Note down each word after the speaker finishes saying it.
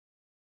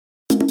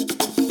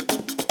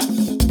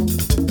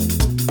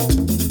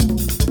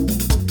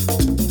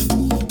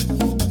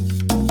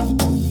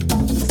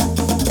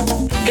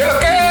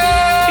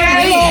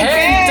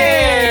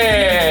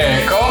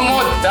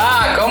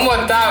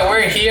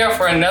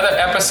another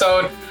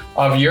episode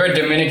of your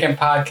Dominican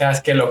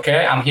podcast, Que Lo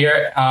Que. I'm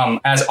here,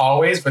 as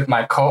always, with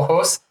my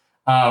co-host,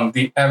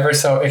 the ever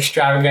so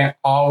extravagant,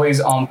 always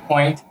on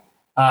point,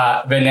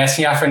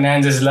 Venecia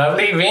Fernandez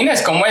Lovely.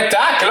 Venus, ¿cómo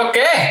está? ¿Qué lo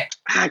que?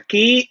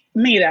 Aquí,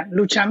 mira,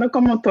 luchando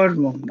como todo el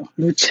mundo.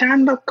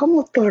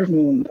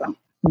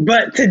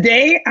 But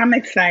today I'm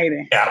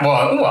excited. Yeah,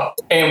 well,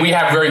 and we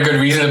have very good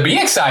reason to be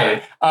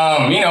excited.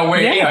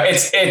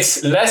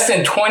 It's less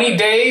than 20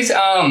 days.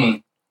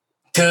 Everyone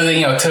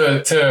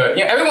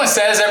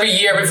says every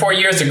year, every 4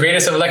 years, the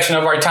greatest election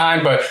of our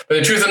time. But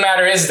the truth of the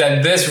matter is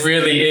that this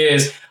really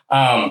is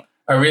a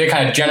really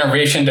kind of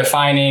generation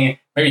defining,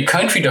 maybe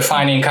country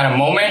defining kind of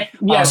moment.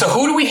 Yes. So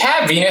who do we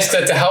have, Venus,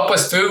 to help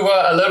us through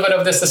a little bit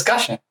of this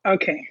discussion?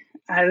 Okay.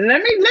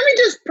 Let me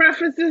just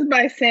preface this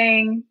by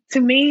saying, to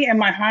me, in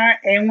my heart,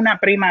 es una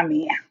prima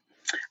mía.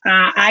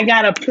 I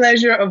got a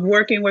pleasure of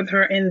working with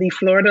her in the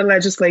Florida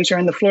legislature,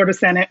 in the Florida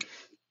Senate,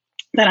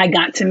 that I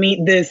got to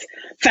meet this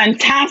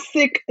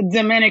fantastic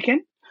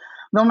Dominican,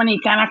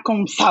 Dominicana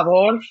con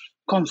sabor,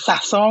 con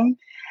sazón.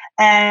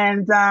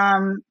 And,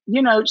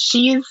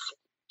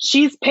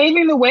 she's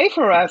paving the way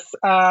for us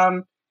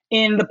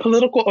in the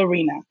political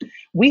arena.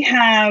 We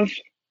have...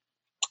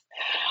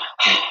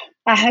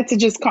 I had to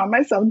just calm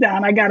myself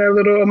down. I got a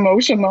little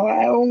emotional.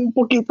 Un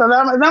poquito.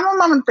 Dame un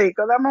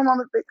momentico. And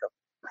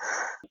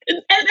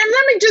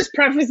let me just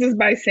preface this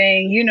by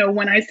saying,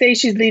 when I say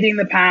she's leading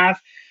the path,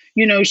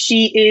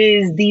 she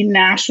is the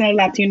National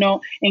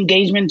Latino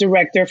Engagement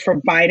Director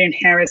for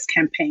Biden-Harris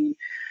campaign.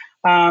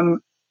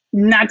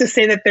 Not to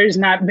say that there's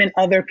not been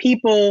other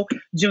people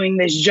doing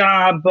this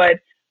job, but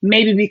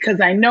maybe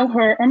because I know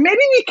her, or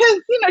maybe because,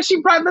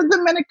 she brought the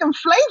Dominican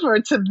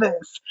flavor to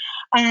this.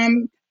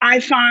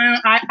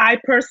 I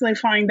personally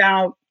find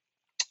out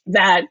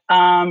that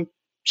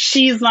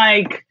she's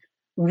like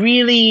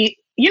really,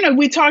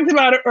 we talked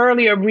about it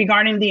earlier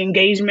regarding the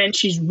engagement.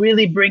 She's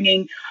really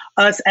bringing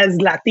us as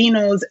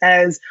Latinos,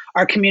 as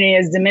our community,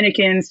 as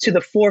Dominicans, to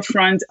the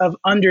forefront of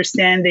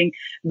understanding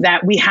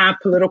that we have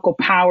political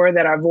power,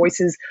 that our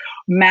voices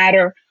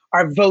matter,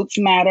 our votes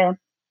matter.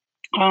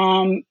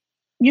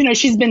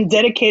 She's been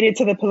dedicated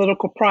to the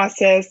political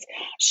process.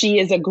 She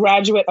is a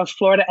graduate of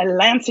Florida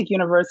Atlantic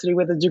University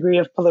with a degree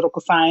of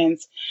political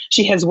science.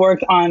 She has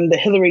worked on the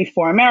Hillary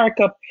for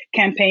America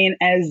campaign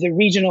as the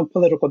regional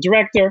political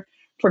director,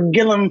 for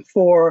Gillum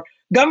for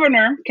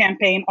Governor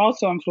campaign,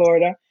 also in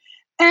Florida.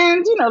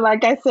 And,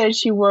 like I said,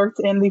 she worked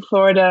in the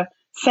Florida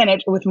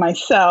Senate with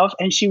myself,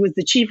 and she was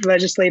the chief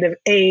legislative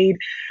aide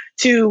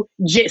to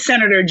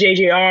Senator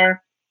JJR,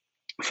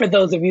 for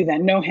those of you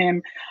that know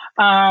him.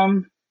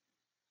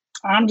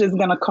 I'm just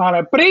going to call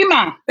her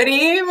Prima.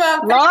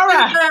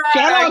 Laura,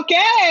 que lo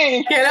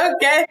que? Que lo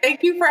que?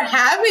 Thank you for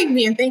having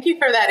me, and thank you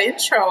for that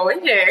intro.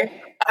 Oye,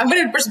 I'm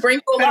going to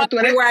sprinkle it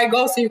everywhere I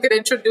go so you can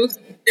introduce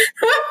me.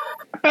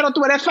 Pero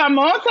tú eres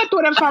famosa.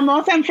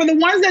 And for the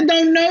ones that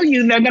don't know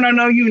you, they're going to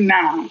know you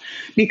now.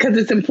 Because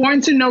it's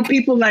important to know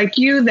people like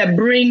you that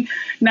bring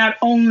not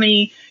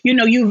only,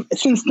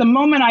 since the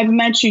moment I've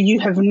met you, you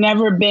have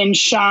never been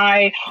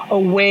shy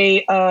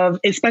away of,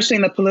 especially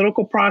in the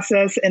political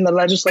process, in the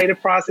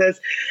legislative process,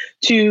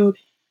 to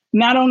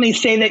not only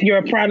say that you're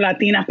a proud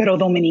Latina, pero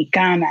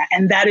Dominicana.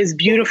 And that is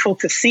beautiful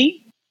to see.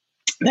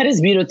 That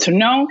is beautiful to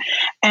know.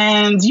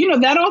 And,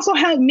 that also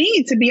helped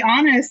me, to be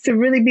honest, to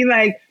really be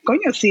like,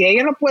 coño, si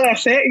ella lo puede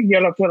hacer, yo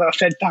lo puedo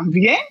hacer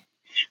también.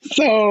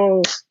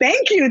 So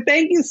thank you.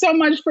 Thank you so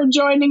much for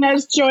joining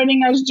us.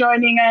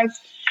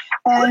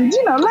 And,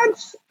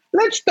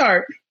 let's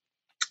start.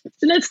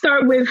 Let's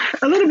start with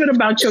a little bit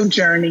about your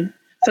journey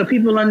so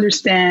people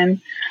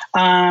understand.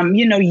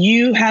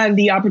 You had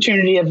the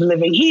opportunity of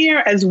living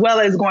here as well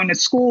as going to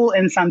school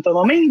in Santo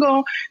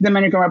Domingo,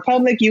 Dominican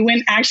Republic. You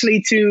went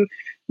actually to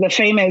the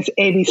famous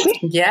ABC.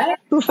 Yeah.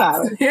 Tú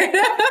sabes. So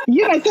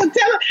tell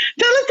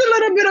us a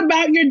little bit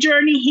about your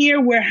journey here,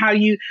 how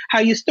you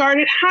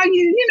started, how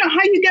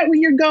you get where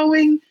you're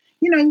going.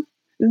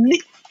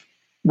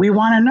 We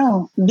want to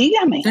know.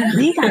 Dígame.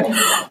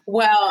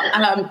 Well,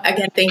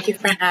 again, thank you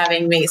for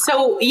having me.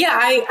 So, yeah,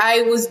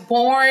 I was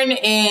born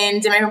in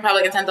Dominican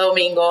Republic in Santo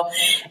Domingo,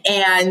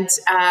 and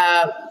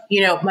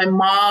my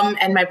mom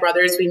and my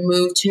brothers, we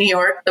moved to New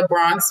York, the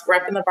Bronx,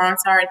 repping the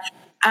Bronx hard.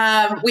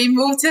 We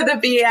moved to the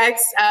BX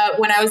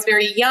when I was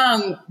very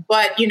young,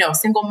 but,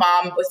 single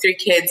mom with 3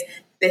 kids.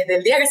 Desde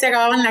el día que se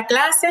acababan la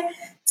clase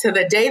to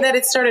the day that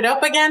it started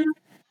up again,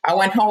 I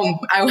went home.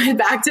 I went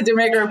back to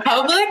Dominican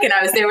Republic, and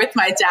I was there with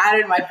my dad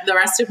and the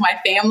rest of my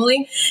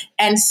family.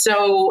 And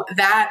so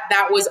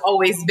that was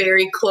always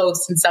very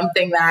close, and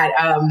something that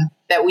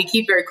we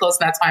keep very close.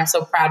 And that's why I'm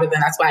so proud of it.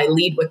 And that's why I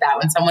lead with that.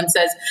 When someone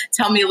says,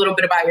 tell me a little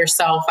bit about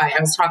yourself. I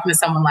was talking to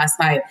someone last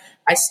night.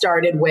 I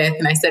started with,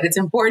 and I said, it's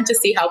important to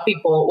see how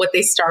people, what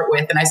they start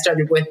with. And I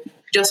started with,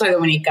 yo soy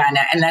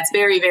dominicana. And that's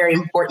very, very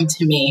important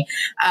to me.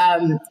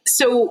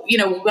 So, we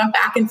went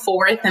back and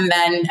forth. And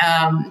then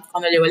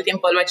cuando llegó el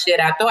tiempo del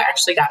bachillerato, I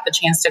actually got the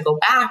chance to go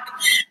back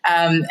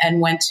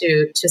and went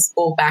to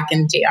school back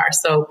in DR.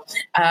 So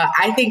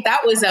I think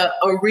that was a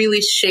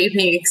really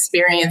shaping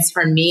experience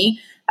for me.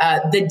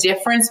 the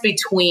difference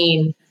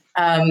between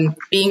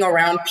being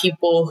around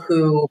people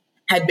who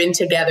had been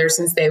together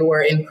since they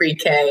were in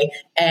pre-K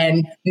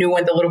and knew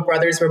when the little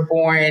brothers were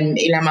born,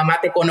 y la mamá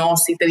te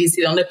conoce y te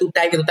dice dónde tú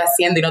estás, qué tú estás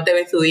haciendo y no te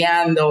ves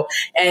estudiando.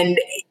 And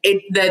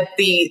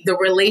the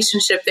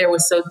relationship there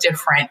was so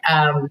different.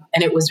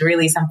 And it was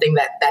really something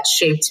that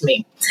shaped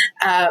me.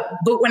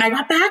 But when I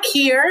got back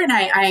here and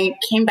I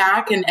came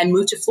back and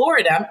moved to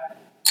Florida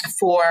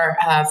for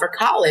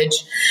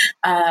college,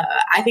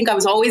 I think I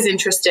was always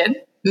interested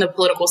in the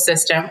political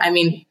system. I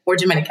mean, we're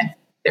Dominican.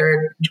 There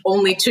are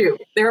only two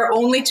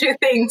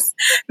things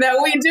that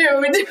we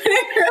do.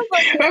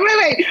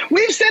 Wait.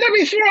 We've said it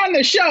before on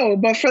the show,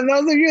 but for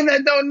those of you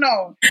that don't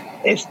know,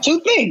 it's two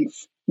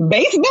things: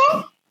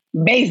 baseball,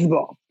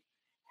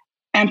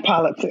 and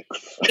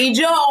politics. Y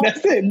yo no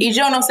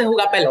sé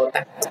jugar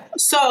pelota.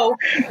 So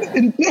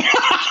tú,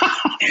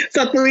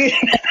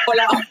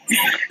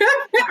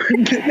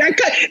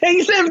 and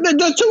you said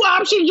the two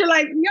options, you're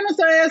like, yo no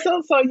sé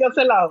eso, so yo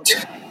sé la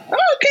otra.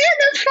 Okay,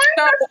 that's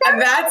fine.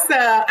 That's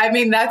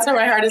where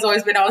my heart has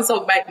always been.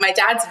 Also, my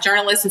dad's a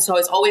journalist, and so I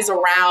was always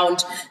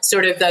around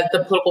sort of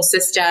the political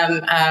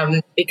system,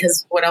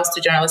 because what else do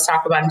journalists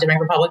talk about in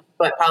Dominican Republic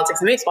but politics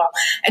and baseball?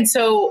 And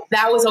so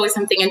that was always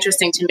something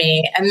interesting to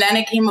me. And then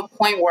it came a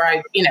point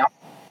where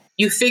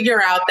you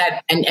figure out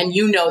that, and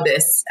you know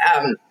this,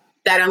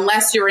 that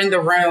unless you're in the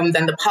room,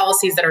 then the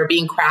policies that are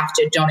being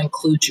crafted don't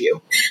include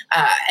you.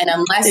 And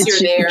unless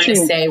you're there to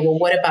say, well,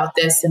 what about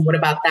this and what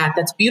about that?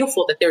 That's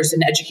beautiful that there's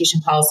an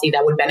education policy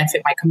that would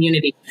benefit my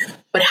community.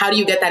 But how do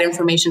you get that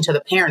information to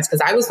the parents?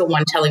 Because I was the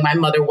one telling my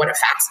mother what a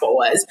FAFSA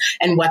was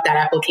and what that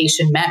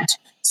application meant.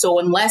 So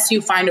unless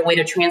you find a way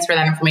to transfer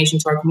that information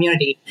to our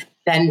community,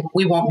 then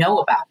we won't know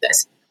about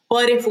this.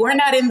 But if we're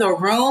not in the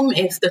room,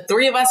 if the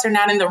three of us are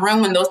not in the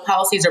room when those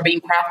policies are being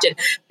crafted,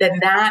 then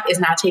that is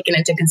not taken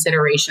into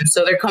consideration.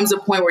 So there comes a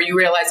point where you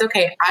realize,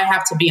 okay, I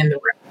have to be in the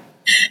room.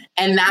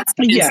 And that's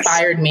what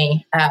inspired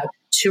me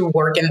to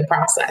work in the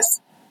process.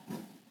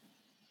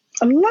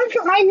 I love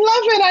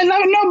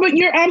it. No, but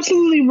you're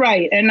absolutely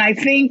right. And I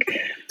think,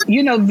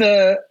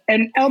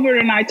 and Albert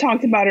and I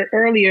talked about it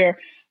earlier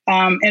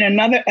in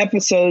another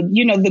episode,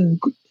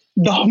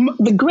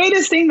 the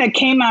greatest thing that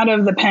came out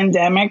of the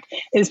pandemic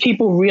is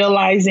people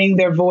realizing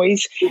their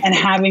voice and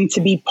having to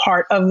be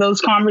part of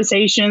those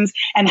conversations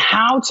and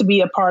how to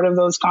be a part of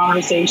those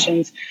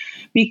conversations.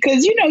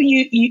 Because,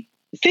 you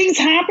things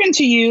happen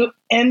to you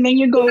and then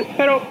you go,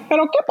 pero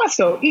 ¿qué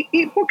pasó?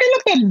 ¿Y por qué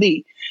lo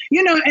perdí?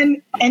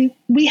 And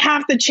we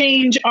have to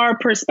change our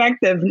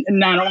perspective,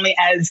 not only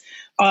as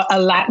a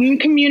Latin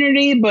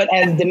community, but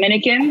as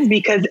Dominicans,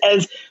 because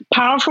as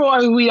powerful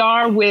as we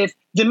are with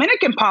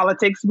Dominican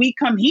politics, we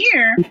come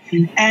here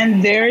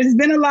and there's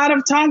been a lot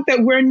of talk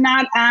that we're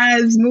not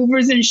as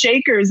movers and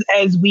shakers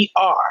as we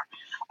are.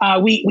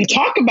 We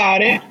talk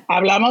about it,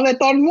 hablamos de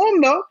todo el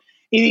mundo,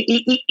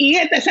 y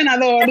este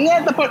senador,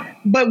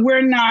 but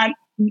we're not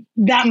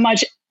that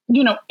much,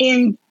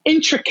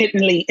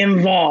 intricately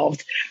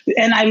involved.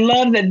 And I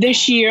love that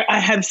this year I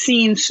have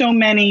seen so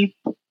many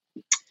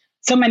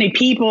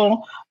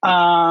people,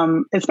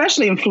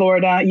 especially in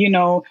Florida,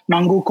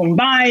 Mangu con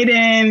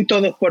Biden,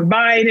 todo por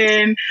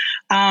Biden.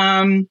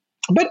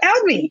 But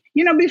Albie,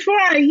 before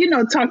I,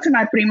 talk to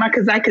my prima,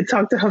 because I could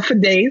talk to her for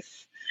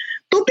days,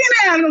 ¿tú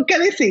tienes algo que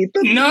decir?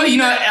 No,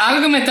 algo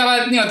que me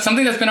estaba,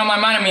 something that's been on my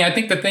mind. I mean, I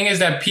think the thing is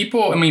that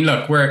people,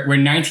 look, we're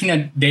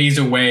 19 days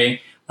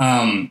away,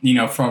 from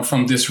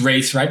this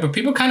race, right? But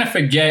people kind of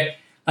forget,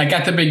 like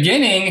at the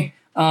beginning,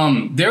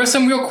 there was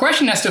some real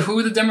question as to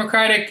who the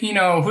Democratic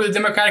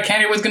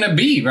candidate was going to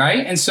be,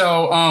 right? And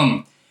so,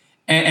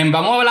 and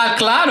vamos a hablar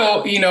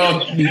claro,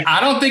 I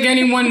don't think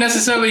anyone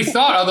necessarily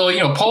thought,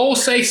 although,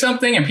 polls say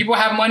something and people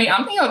have money.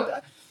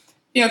 Biden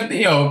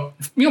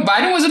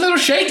was a little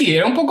shaky.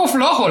 Era un poco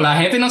flojo. La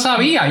gente no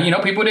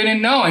sabía. People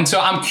didn't know. And so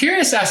I'm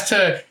curious as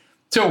to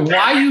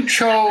why you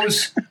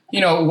chose,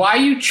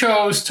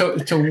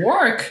 to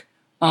work,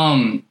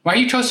 why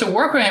you chose to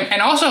work with him, and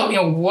also,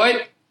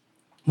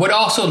 what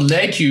also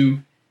led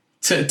you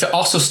to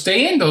also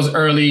stay in those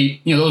early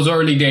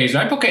days,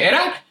 right? Porque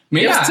era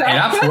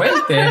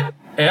fuerte.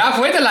 Era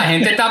fuerte. La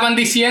gente estaban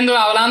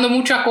hablando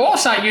mucha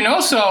cosa,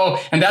 so,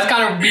 and that's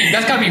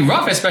gotta be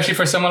rough, especially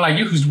for someone like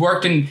you who's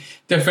worked in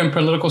different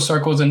political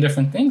circles and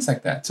different things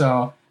like that.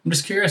 So I'm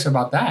just curious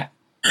about that.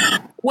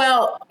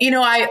 Well,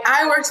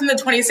 I worked in the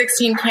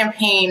 2016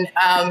 campaign,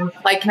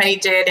 like many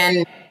did,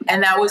 and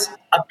that was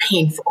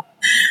painful.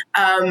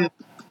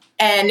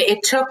 And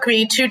it took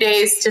me 2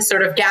 days to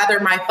sort of gather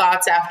my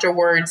thoughts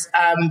afterwards.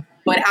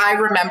 But I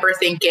remember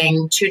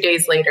thinking 2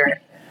 days later,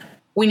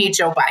 we need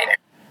Joe Biden.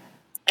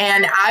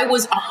 And I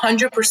was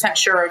 100%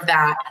 sure of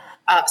that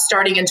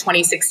starting in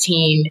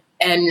 2016.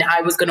 And I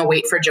was going to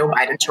wait for Joe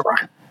Biden to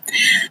run.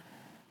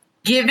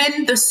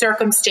 Given the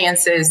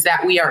circumstances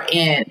that we are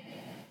in,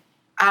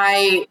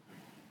 I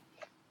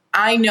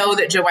know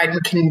that Joe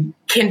Biden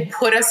can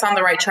put us on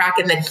the right track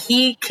and that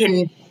he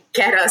can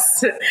get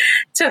us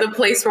to the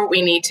place where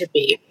we need to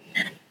be.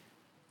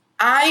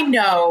 I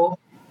know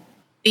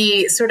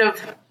the sort of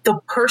the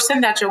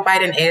person that Joe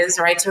Biden is,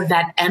 right? So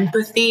that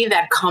empathy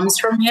that comes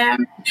from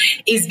him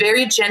is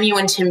very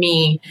genuine to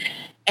me.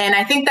 And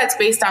I think that's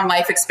based on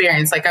life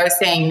experience. Like I was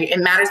saying, it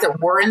matters that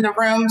we're in the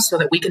room so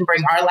that we can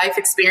bring our life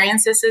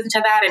experiences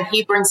into that. And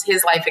he brings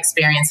his life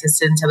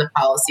experiences into the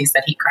policies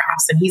that he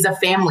crafts. And he's a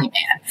family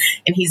man,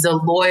 and he's a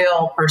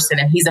loyal person,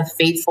 and he's a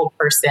faithful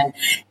person.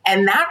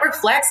 And that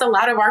reflects a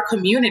lot of our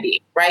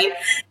community, right?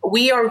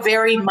 We are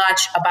very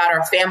much about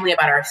our family,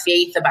 about our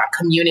faith, about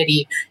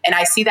community. And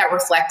I see that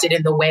reflected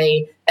in the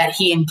way that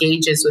he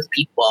engages with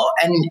people.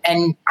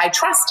 And I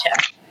trust him.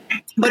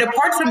 But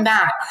apart from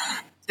that,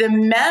 the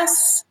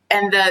mess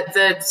and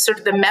the sort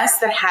of the mess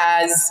that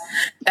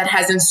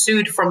has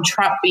ensued from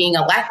Trump being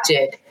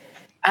elected,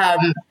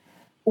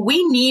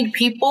 we need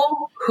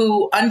people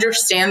who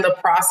understand the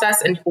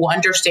process and who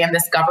understand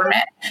this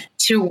government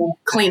to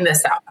clean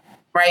this up,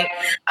 right?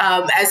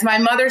 As my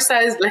mother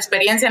says, la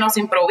experiencia no se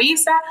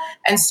improvisa.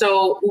 And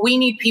so we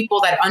need people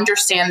that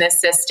understand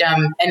this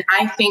system. And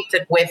I think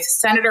that with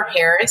Senator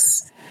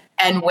Harris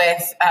and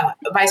with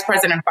Vice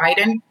President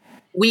Biden,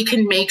 we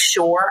can make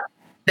sure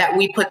that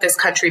we put this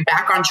country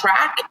back on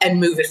track and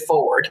move it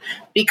forward,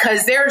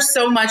 because there's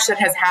so much that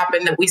has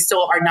happened that we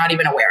still are not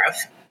even aware of.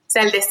 O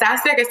sea, el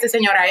desastre que este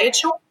señor ha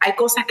hecho, hay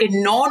cosas que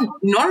no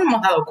nos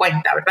hemos dado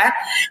cuenta, ¿verdad?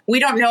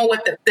 We don't know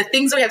what the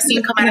things we have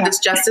seen come out of this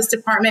Justice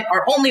Department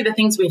are only the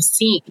things we've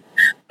seen.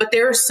 But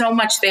there is so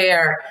much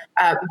there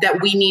that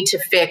we need to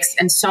fix,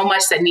 and so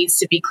much that needs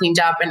to be cleaned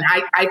up. And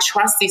I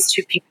trust these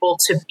two people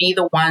to be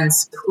the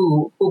ones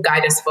who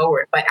guide us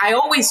forward. But I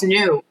always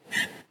knew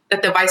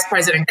that the vice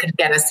president could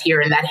get us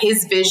here, and that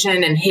his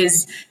vision and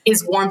his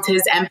warmth,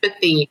 his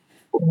empathy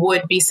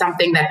would be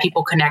something that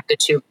people connected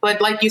to.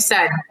 But like you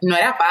said, no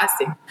era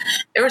fácil.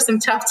 There were some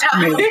tough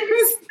times.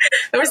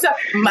 There was some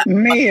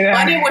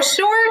money was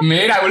short.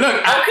 Mira,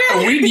 look,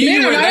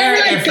 you were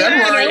there in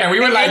February, and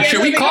we were like,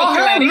 should we call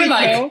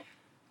her?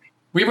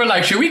 We were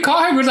like, should we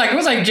call her? It was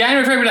like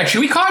January, February. Like, should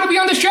we call her to be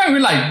on the show? And we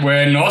were like,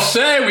 well, no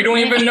sé. We don't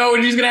even know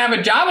if she's gonna have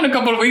a job in a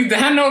couple of weeks.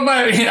 Damn,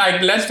 nobody.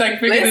 Like, let's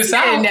figure this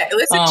out.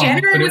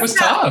 January was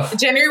tough.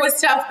 January was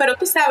tough. Pero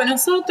tú sabes,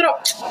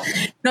 nosotros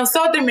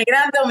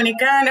inmigrantes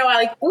dominicanos,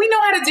 like, we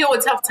know how to deal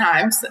with tough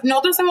times.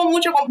 Nosotros hacemos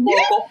mucho con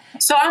poco.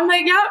 So I'm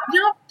like, yeah,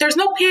 there's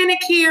no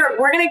panic here.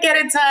 We're gonna get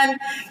it done.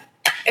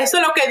 Eso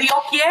es lo que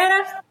Dios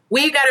quiera.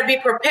 We got to be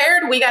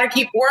prepared. We got to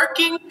keep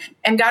working,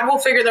 and God will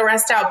figure the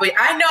rest out. But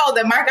I know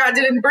that my God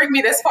didn't bring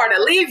me this far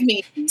to leave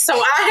me. So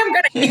I am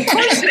going to keep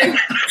pushing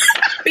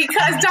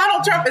because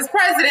Donald Trump is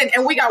president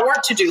and we got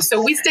work to do.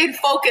 So we stayed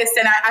focused.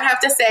 And I have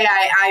to say,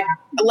 I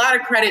a lot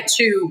of credit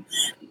to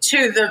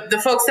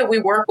the folks that we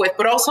work with,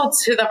 but also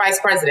to the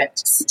vice president,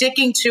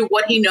 sticking to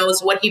what he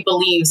knows, what he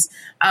believes,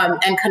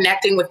 and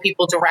connecting with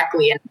people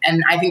directly.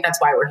 And I think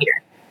that's why we're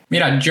here.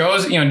 Mira,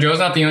 Joe's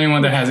not the only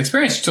one that has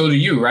experience. So do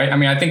you, right? I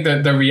mean, I think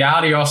that the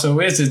reality also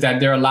is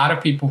that there are a lot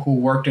of people who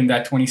worked in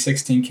that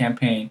 2016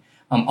 campaign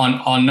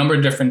on a number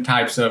of different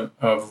types of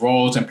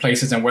roles and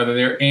places, and whether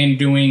they're in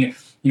doing,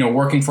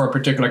 working for a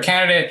particular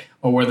candidate,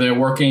 or whether they're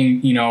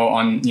working,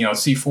 on,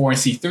 C4 and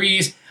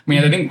C3s. I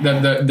mean, I think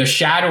the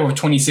shadow of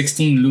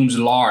 2016 looms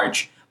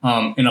large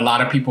in a lot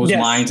of people's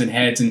minds and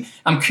heads. And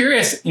I'm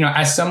curious,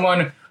 as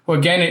someone who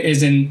again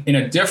is in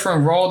a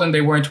different role than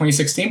they were in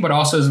 2016, but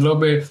also is a little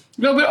bit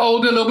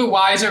older, a little bit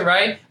wiser,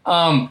 right?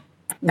 What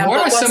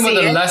are some of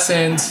the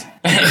lessons?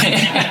 I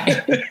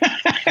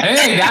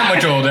ain't that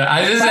much older.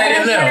 I just say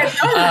a little.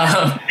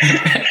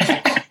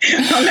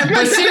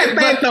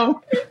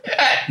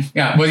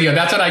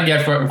 That's what I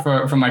get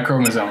for my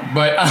chromosome.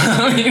 But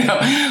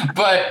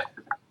but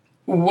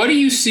what do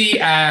you see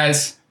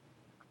as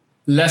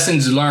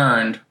lessons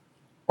learned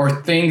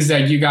or things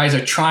that you guys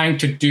are trying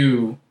to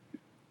do?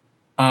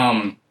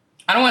 I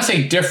don't want to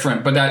say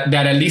different, but that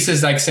at least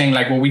is like saying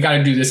like, well, we got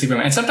to do this even.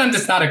 And sometimes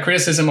it's not a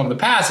criticism of the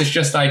past. It's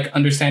just like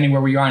understanding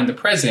where we are in the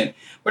present.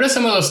 What are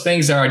some of those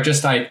things that are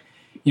just like,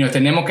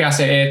 tenemos que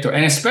hacer esto?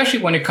 And especially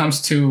when it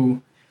comes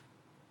to,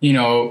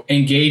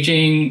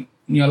 engaging,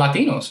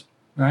 Latinos,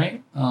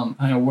 right?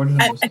 I know what are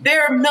those?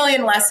 There are a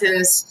million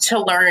lessons to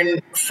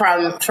learn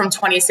from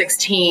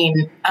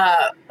 2016.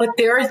 But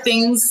there are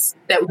things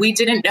that we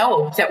didn't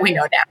know that we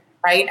know now.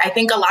 Right? I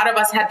think a lot of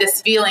us had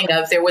this feeling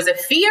of there was a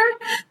fear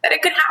that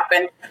it could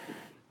happen,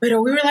 but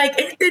we were like,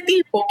 este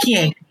tipo,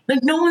 ¿quién?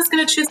 Like, no one's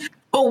going to choose,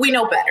 but we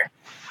know better.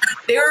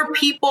 There are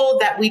people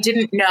that we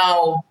didn't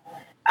know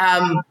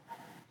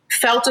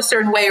felt a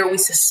certain way, or we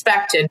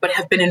suspected, but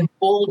have been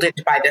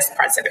emboldened by this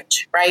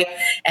president, right?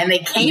 And they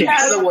came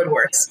out of the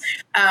woodworks.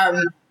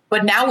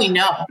 But now we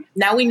know.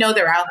 Now we know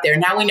they're out there.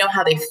 Now we know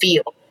how they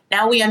feel.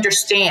 Now we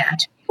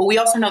understand. But we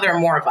also know there are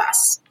more of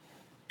us.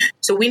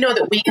 So we know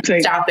that we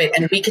can stop it,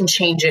 and we can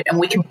change it, and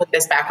we can put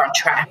this back on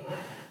track.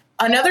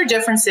 Another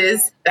difference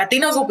is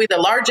Latinos will be the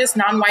largest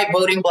non-white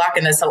voting bloc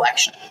in this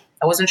election.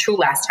 That wasn't true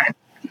last time.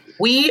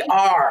 We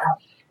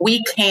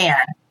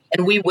can,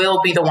 and we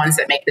will be the ones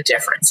that make the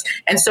difference.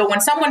 And so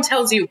when someone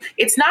tells you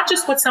it's not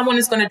just what someone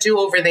is going to do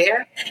over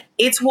there,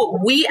 it's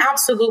what we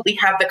absolutely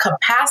have the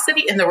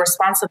capacity and the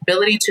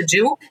responsibility to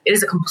do. It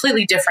is a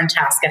completely different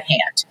task at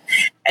hand.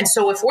 And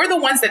so if we're the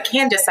ones that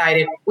can decide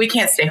it, we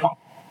can't stay home.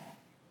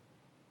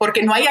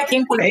 Porque no hay a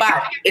quien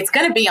culpar. It's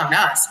going to be on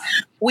us.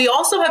 We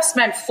also have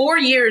spent 4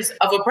 years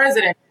of a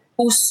president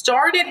who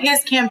started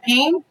his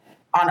campaign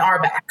on our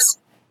backs.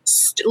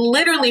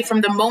 Literally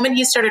from the moment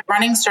he started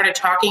running, started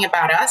talking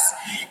about us.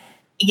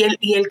 Y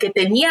el que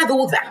tenía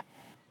duda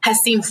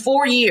has seen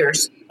 4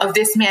 years of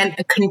this man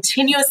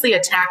continuously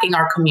attacking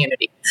our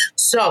community.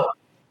 So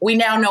we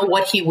now know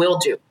what he will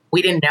do.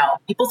 We didn't know.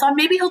 People thought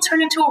maybe he'll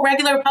turn into a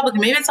regular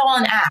Republican. Maybe it's all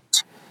an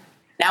act.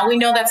 Now we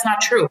know that's not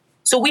true.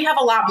 So we have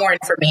a lot more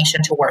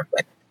information to work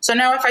with. So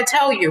now if I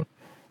tell you,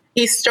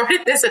 he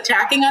started this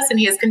attacking us and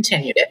he has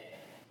continued it.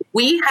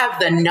 We have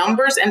the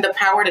numbers and the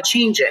power to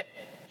change it.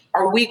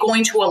 Are we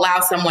going to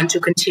allow someone to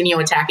continue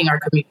attacking our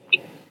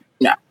community?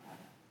 No.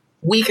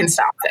 We can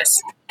stop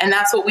this. And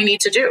that's what we need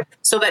to do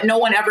so that no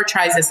one ever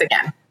tries this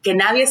again. Que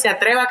nadie se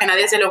atreva, que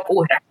nadie se le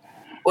ocurra.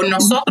 O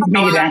nosotros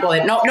no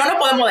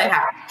podemos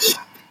dejar.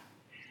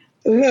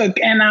 Look,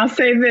 and I'll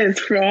say this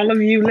for all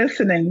of you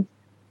listening.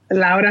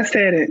 Laura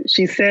said it.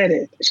 She said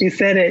it. She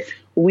said it.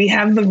 We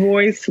have the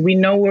voice. We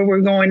know what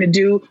we're going to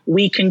do.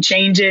 We can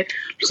change it.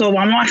 So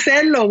vamos a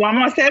hacerlo.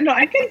 Vamos a hacerlo.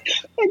 I get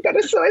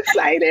so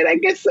excited. I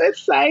get so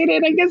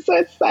excited.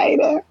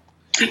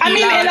 I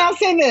mean, and I'll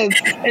say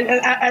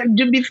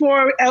this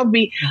before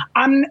LB,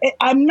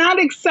 I'm not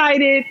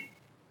excited.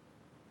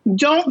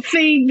 Don't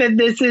think that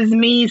this is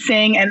me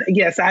saying, and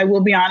yes, I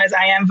will be honest,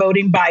 I am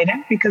voting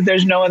Biden because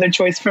there's no other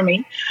choice for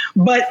me.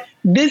 But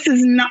this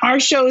is not, our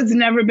show has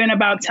never been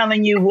about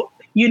telling you,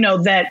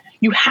 that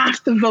you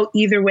have to vote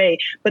either way.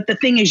 But the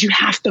thing is, you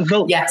have to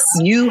vote. Yes.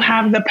 You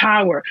have the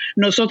power.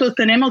 Nosotros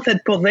tenemos el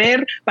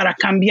poder para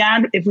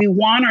cambiar. If we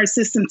want our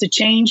system to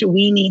change,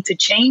 we need to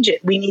change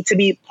it. We need to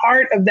be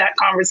part of that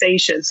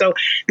conversation. So,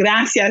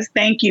 gracias.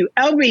 Thank you.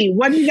 LB,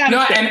 what do you got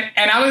to say?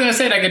 And I was going to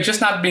say, like, it's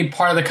just not being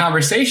part of the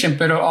conversation,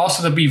 but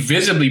also to be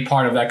visibly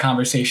part of that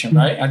conversation,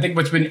 right? I think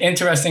what's been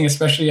interesting,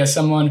 especially as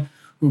someone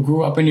who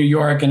grew up in New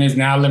York and is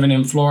now living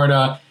in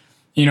Florida,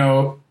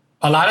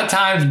 a lot of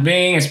times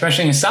being,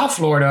 especially in South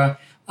Florida,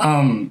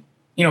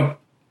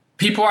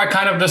 people are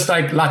kind of just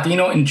like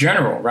Latino in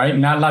general, right?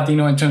 Not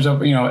Latino in terms of,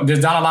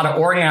 there's not a lot of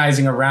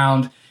organizing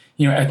around,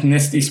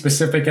 ethnicity,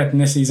 specific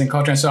ethnicities and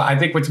culture. And so I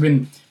think what's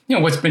been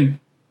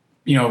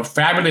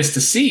fabulous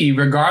to see,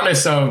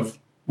 regardless of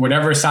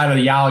whatever side of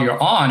the aisle you're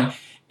on,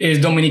 is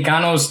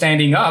Dominicanos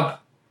standing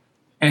up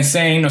and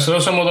saying,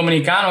 nosotros somos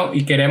dominicanos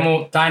y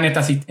queremos estar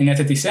en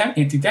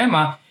este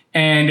tema.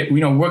 And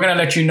we're gonna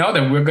let you know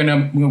that we're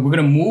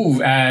gonna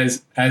move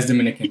as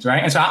Dominicans,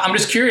 right? And so I'm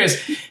just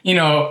curious,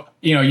 you're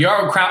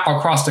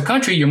across the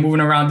country, you're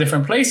moving around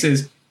different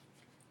places.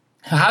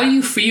 How do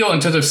you feel in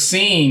terms of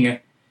seeing,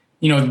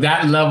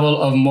 that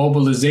level of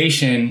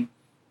mobilization,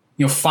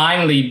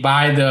 finally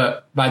by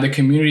the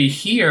community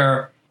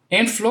here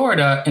in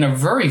Florida in a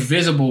very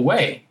visible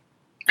way?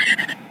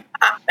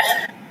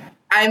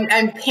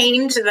 I'm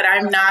pained that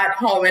I'm not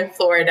home in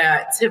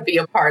Florida to be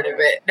a part of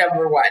it,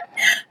 number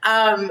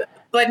one.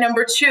 But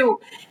number two,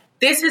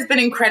 this has been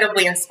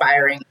incredibly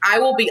inspiring. I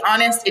will be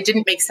honest, it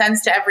didn't make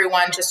sense to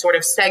everyone to sort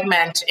of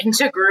segment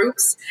into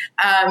groups,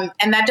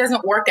 and that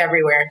doesn't work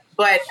everywhere.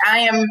 But I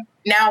am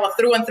now a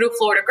through and through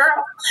Florida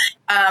girl,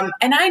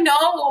 and I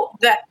know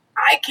that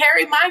I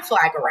carry my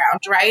flag around,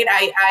 right?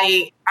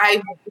 I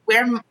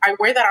wear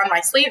that on my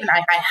sleeve, and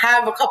I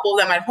have a couple of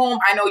them at home.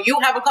 I know you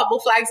have a couple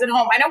flags at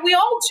home. I know we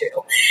all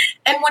do.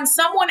 And when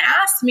someone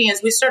asked me,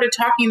 as we started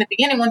talking in the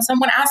beginning, when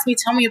someone asked me,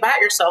 tell me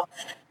about yourself,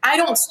 I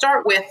don't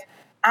start with,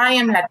 I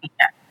am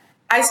Latina.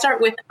 I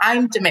start with,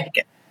 I'm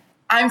Dominican.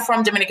 I'm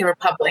from Dominican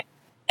Republic.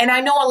 And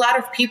I know a lot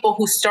of people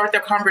who start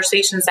their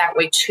conversations that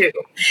way too.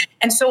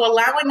 And so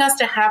allowing us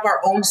to have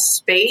our own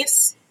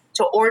space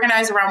to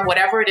organize around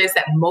whatever it is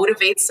that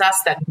motivates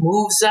us, that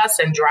moves us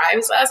and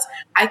drives us,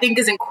 I think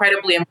is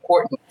incredibly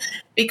important.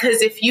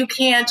 Because if you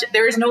can't,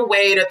 there is no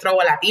way to throw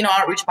a Latino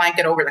outreach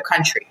blanket over the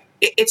country.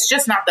 It's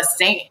just not the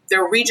same.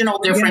 There are regional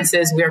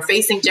differences. We are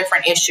facing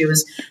different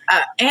issues.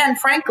 And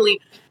frankly,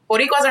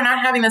 Boricuas are not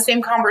having the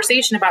same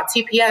conversation about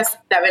TPS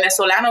that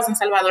Venezolanos and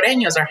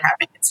Salvadoreños are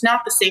having. It's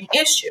not the same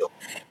issue.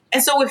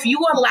 And so if you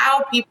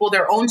allow people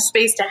their own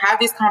space to have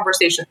these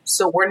conversations,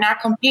 so we're not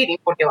competing,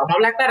 porque vamos a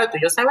hablar claro, tú y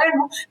yo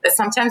sabemos that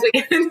sometimes we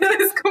get into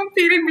this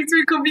competing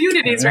between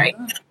communities, right?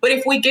 But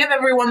if we give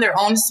everyone their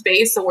own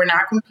space so we're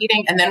not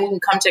competing and then we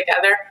can come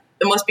together,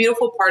 the most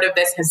beautiful part of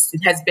this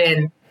has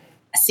been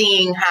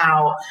seeing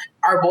how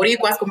our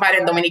Boricuas combined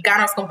and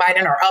Dominicanos combined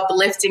are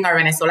uplifting our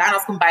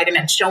Venezolanos combined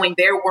and showing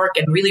their work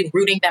and really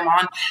rooting them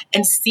on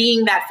and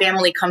seeing that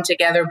family come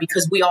together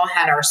because we all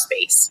had our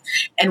space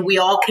and we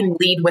all can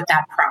lead with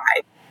that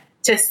pride.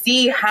 To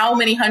see how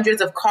many hundreds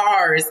of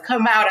cars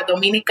come out of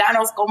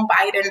Dominicanos con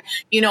Biden,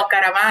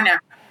 caravana.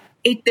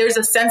 There's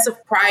a sense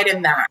of pride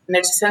in that. And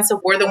there's a sense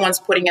of we're the ones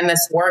putting in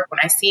this work. When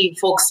I see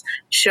folks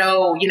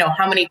show,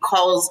 how many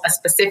calls a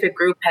specific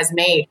group has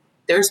made,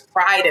 there's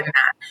pride in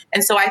that.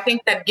 And so I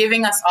think that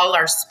giving us all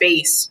our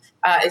space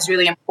is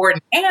really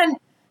important. And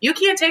you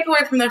can't take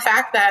away from the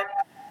fact that,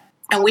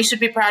 and we should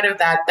be proud of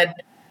that,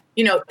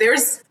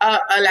 there's a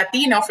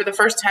Latino for the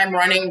first time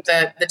running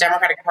the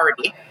Democratic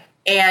Party,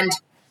 and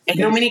es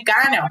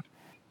Dominicano.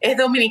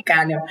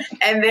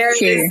 And there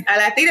is a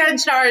Latina in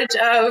charge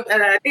of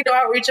Latino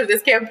outreach of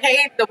this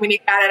campaign,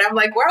 Dominicana. And I'm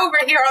like, we're over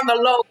here on the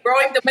low,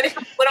 growing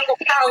Dominican political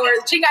power.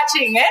 Chinga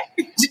ching, eh?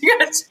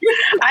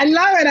 I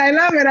love it.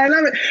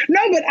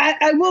 No, but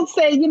I will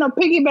say,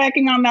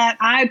 piggybacking on that,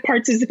 I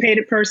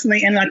participated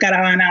personally in La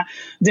Caravana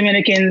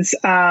Dominicans,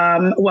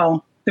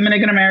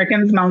 Dominican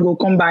Americans, Mangu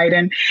con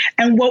Biden.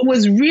 And what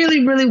was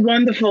really, really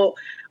wonderful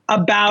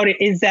about it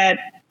is that,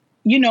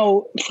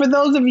 for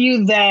those of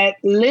you that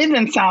live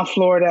in South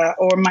Florida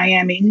or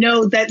Miami,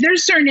 know that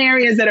there's certain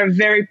areas that are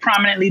very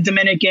prominently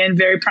Dominican,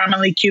 very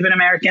prominently Cuban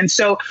American.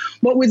 So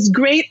what was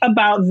great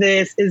about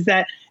this is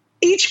that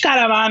each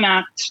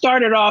caravana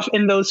started off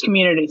in those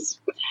communities.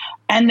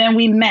 And then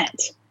we met.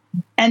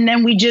 And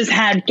then we just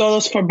had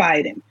Todos for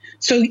Biden.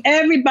 So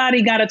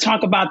everybody got to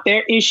talk about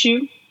their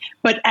issue,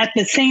 but at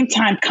the same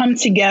time, come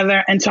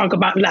together and talk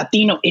about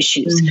Latino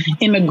issues,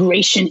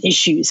 immigration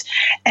issues.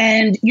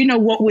 And,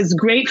 what was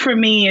great for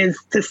me is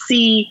to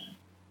see,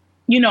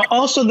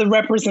 also the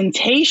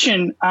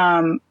representation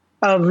of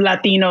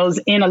Latinos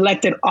in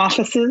elected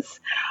offices,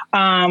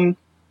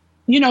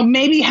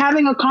 maybe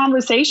having a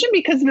conversation,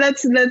 because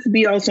let's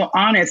be also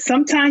honest.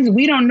 Sometimes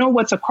we don't know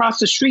what's across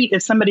the street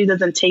if somebody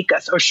doesn't take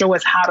us or show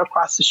us how to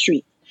cross the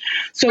street.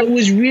 So it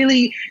was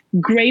really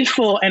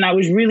grateful, and I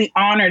was really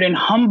honored and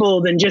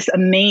humbled and just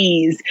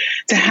amazed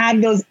to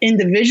have those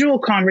individual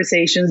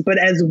conversations, but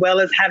as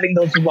well as having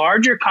those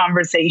larger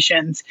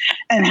conversations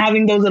and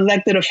having those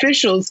elected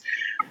officials.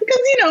 Because,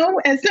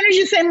 as soon as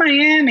you say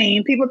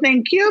Miami, people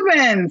think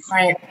Cubans.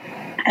 Right.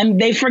 And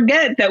they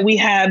forget that we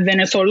have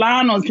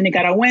Venezolanos,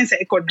 Nicaraguenses,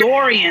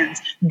 Ecuadorians,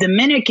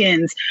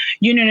 Dominicans.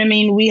 You know what I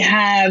mean? We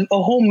have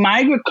a whole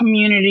migrant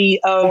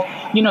community of,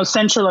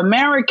 Central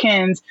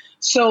Americans.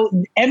 So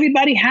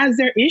everybody has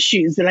their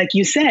issues, like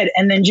you said,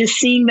 and then just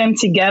seeing them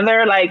together,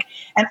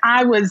 and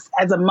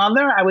as a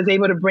mother, I was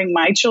able to bring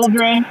my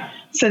children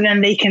so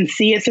then they can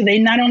see it. So they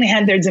not only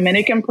had their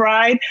Dominican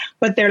pride,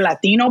 but their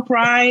Latino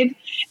pride.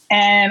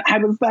 And I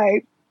was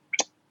like,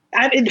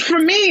 for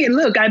me,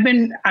 look,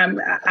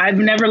 I've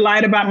never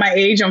lied about my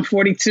age. I'm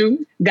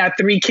 42, got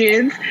 3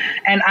 kids,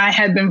 and I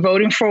had been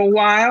voting for a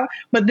while,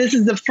 but this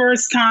is the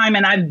first time,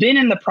 and I've been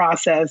in the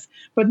process,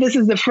 but this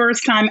is the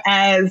first time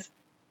as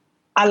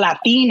a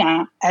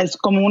Latina, as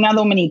como una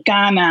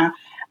Dominicana,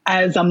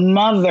 as a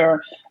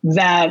mother,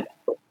 that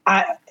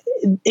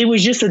it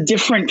was just a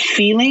different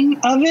feeling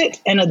of it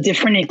and a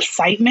different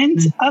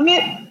excitement of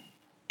it.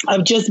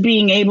 Of just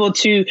being able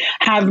to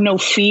have no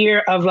fear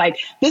of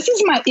this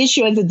is my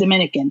issue as a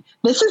Dominican.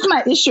 This is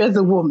my issue as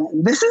a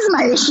woman. This is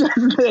my issue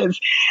as this.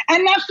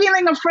 And not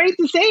feeling afraid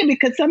to say it,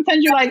 because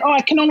sometimes you're like, oh,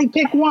 I can only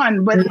pick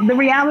one. But the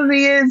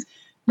reality is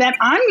that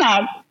I'm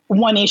not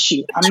one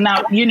issue. I'm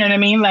not, you know what I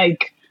mean?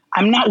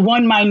 I'm not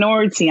one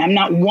minority. I'm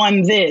not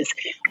one this.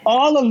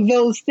 All of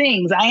those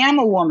things. I am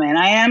a woman.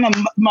 I am a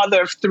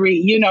mother of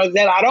 3,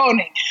 that I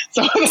don't.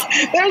 So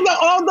there's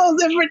all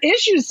those different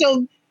issues.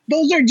 So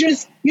those are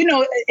just,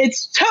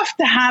 it's tough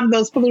to have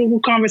those political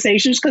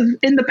conversations, because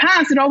in the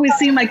past, it always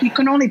seemed like you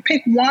can only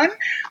pick one.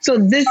 So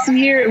this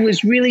year, it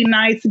was really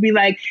nice to be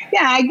like,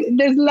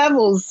 there's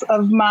levels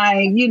of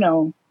my,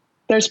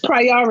 there's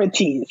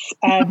priorities,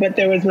 but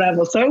there was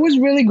levels. So it was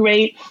really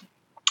great.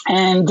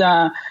 And,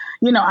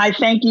 I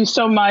thank you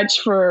so much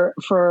for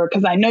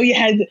because I know you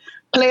had to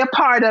play a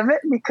part of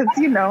it, because,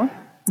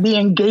 the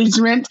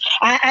engagement.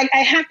 I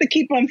have to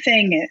keep on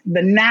saying it.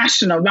 The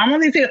national.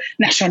 Vamos a decir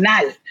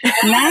nacional.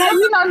 Not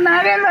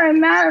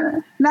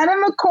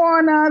in the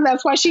corner.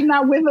 That's why she's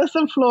not with us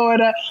in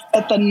Florida.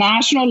 But the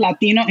National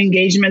Latino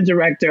Engagement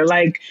Director.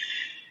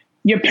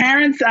 Your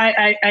parents,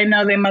 I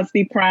know they must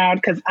be proud,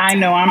 because I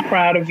know I'm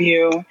proud of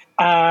you.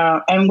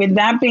 And with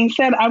that being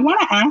said, I want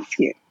to ask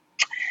you.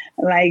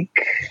 I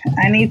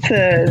need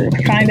to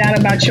find out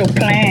about your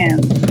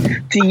plans.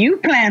 Do you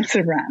plan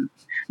to run?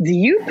 Do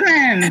you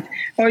plan,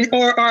 or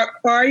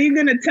are you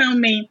going to tell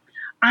me,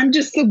 I'm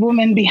just a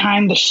woman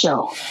behind the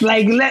show?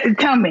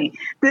 Tell me,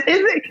 is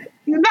it,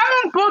 dame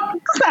un poco,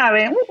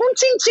 ¿sabes? Un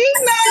chin,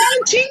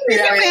 no, chin.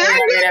 Mira.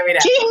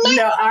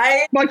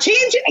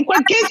 Chin,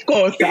 cualquier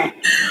cosa.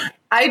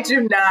 I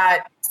do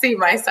not see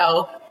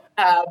myself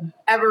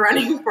ever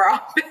running for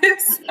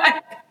office.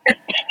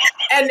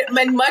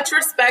 And much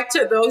respect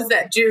to those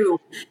that do.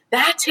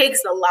 That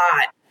takes a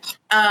lot.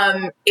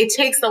 It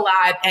takes a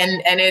lot,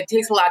 and it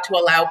takes a lot to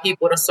allow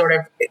people to sort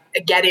of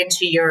get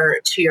into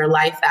your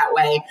life that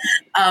way.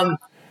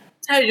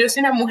 Yo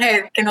soy una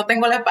mujer que no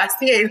tengo la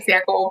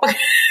paciencia como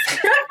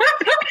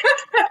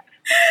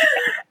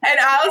And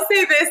I'll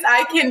say this,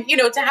 I can,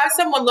 to have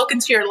someone look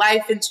into your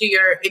life, into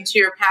your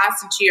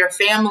past, into your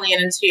family,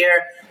 and into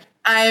your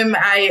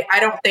I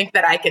don't think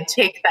that I could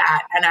take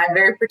that, and I'm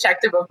very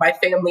protective of my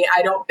family.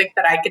 I don't think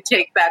that I could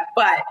take that,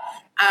 but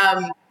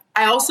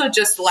I also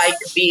just like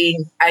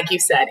being, like you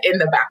said, in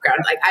the background.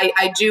 Like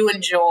I do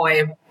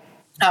enjoy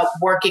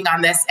working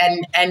on this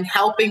and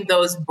helping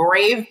those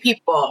brave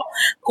people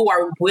who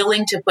are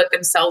willing to put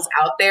themselves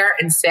out there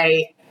and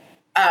say,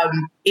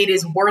 it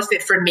is worth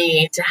it for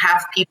me to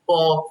have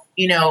people,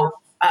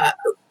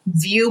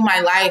 view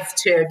my life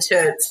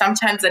to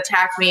sometimes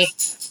attack me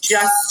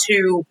just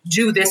to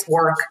do this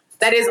work.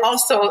 That is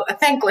also a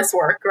thankless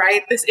work,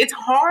 right? It's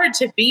hard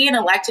to be an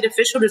elected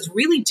official. It's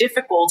really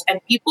difficult.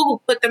 And people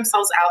who put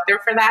themselves out there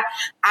for that,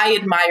 I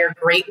admire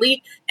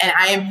greatly. And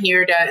I am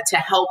here to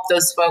help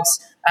those folks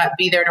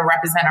be there to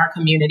represent our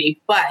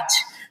community. But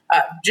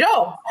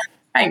Joe,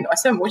 I know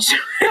so much.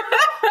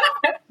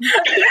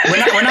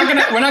 we're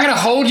not gonna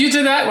hold you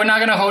to that. We're not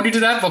gonna hold you to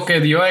that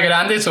porque Dios es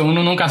grande, so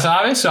uno nunca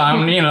sabe. So I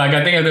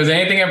think if there's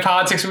anything in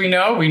politics we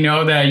know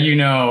that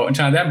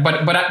that.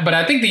 But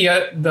I think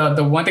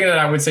the one thing that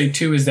I would say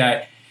too is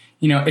that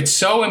it's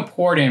so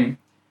important.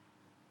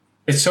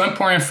 It's so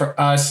important for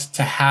us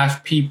to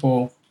have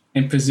people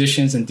in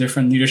positions in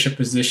different leadership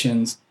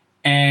positions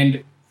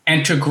and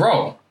to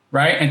grow.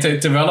 Right? And to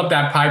develop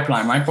that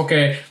pipeline, right?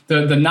 Porque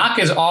the knock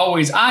is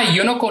always,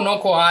 yo no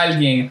conozco a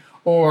alguien,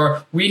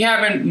 or we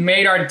haven't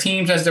made our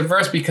teams as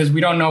diverse because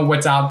we don't know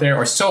what's out there,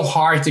 or so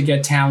hard to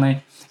get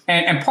talent.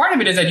 And part of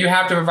it is that you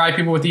have to provide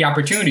people with the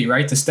opportunity,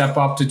 right? To step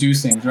up, to do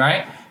things,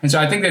 right? And so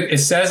I think that it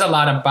says a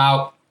lot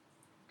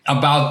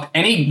about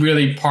any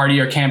really party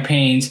or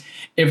campaigns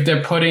if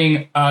they're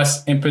putting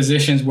us in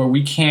positions where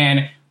we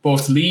can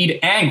both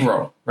lead and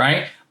grow,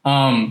 right?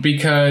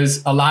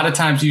 Because a lot of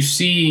times you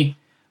see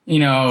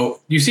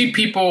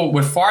people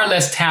with far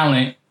less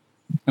talent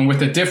and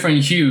with a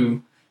different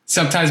hue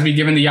sometimes be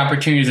given the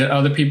opportunities that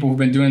other people who've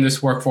been doing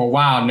this work for a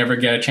while never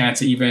get a chance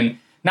to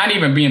not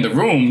even be in the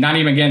room, not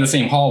even get in the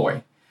same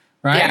hallway,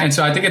 right? Yeah. And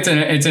so I think it's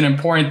an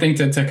important thing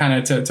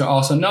to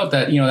also note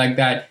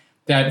that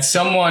that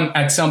someone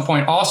at some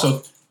point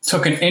also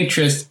took an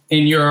interest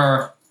in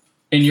your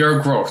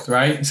growth,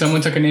 right?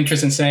 Someone took an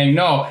interest in saying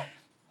no.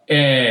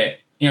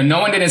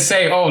 No one didn't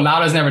say, "Oh,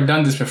 Laura's never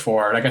done this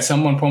before." Like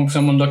someone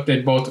looked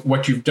at both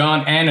what you've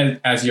done and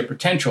as your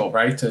potential,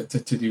 right,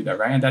 to do that,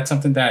 right? And that's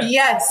something that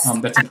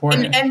that's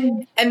important,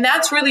 and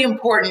that's really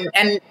important.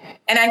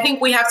 And I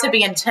think we have to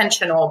be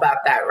intentional about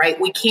that, right?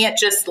 We can't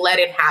just let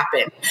it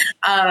happen.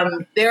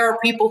 There are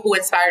people who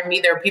inspired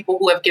me. There are people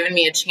who have given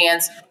me a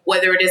chance,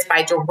 whether it is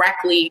by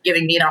directly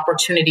giving me an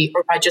opportunity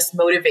or by just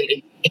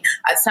motivating me.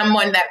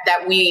 Someone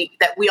that we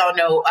all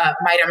know,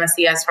 Mayra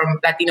Macias from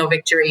Latino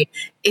Victory,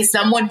 is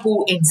someone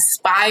who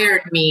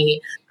inspired me.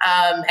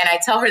 And I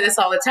tell her this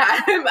all the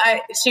time.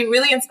 She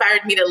really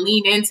inspired me to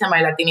lean into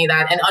my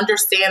Latinidad and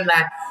understand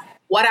that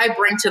what I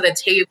bring to the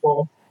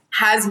table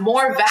has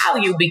more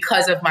value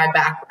because of my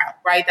background,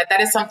 right?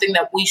 That is something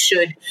that we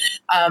should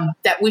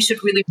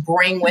really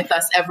bring with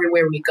us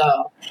everywhere we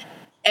go.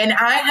 And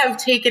I have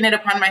taken it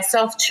upon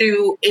myself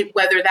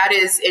whether that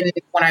is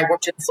when I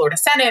worked in the Florida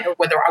Senate or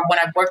when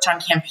I've worked on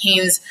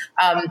campaigns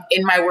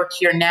in my work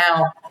here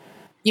now.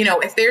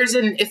 If there's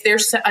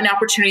an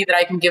opportunity that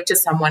I can give to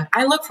someone,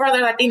 I look for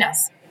other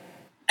Latinas.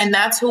 And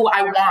that's who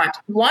I want.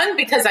 One,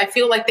 because I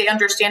feel like they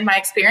understand my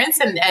experience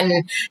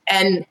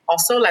and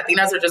also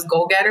Latinas are just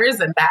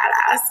go-getters and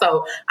badass.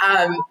 So,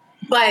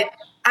 but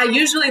I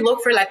usually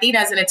look for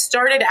Latinas, and it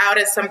started out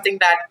as something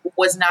that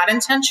was not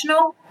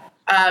intentional,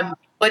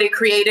 but it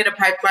created a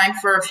pipeline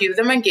for a few of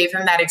them and gave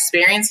them that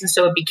experience. And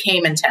so it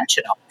became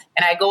intentional.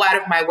 And I go out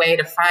of my way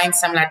to find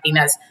some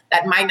Latinas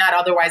that might not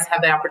otherwise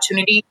have the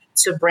opportunity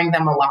to bring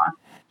them along.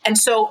 And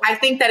so I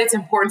think that it's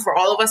important for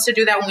all of us to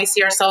do that when we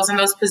see ourselves in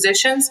those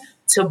positions,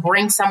 to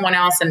bring someone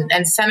else.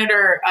 And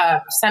Senator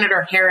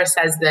Harris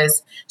says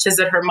this. She says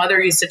that her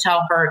mother used to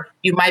tell her,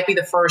 you might be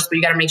the first, but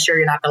you got to make sure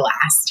you're not the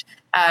last.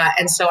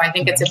 And so I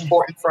think it's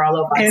important for all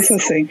of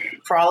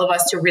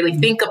us to really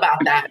think about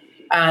that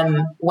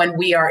when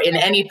we are in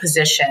any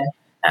position,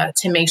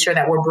 to make sure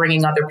that we're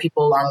bringing other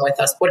people along with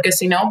us. Porque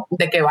si no,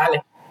 ¿de qué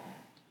vale?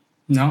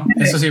 No,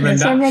 eso sí es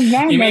verdad.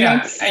 Y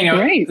mira,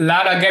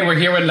 Lara, again, we're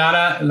here with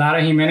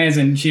Lara Jimenez,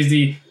 and she's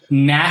the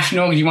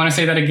national. You want to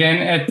say that again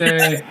at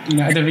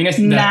the Venus?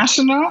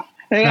 National.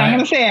 Right? I'm going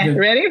to say it.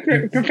 Ready?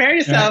 Prepare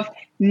yourself. Right.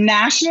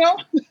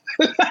 National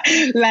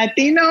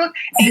Latino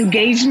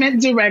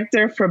Engagement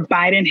Director for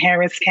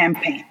Biden-Harris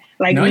campaign.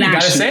 You gotta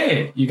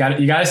say it. You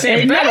gotta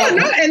say it. No,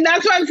 and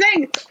that's what I'm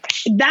saying.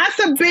 That's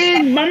a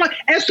big mama.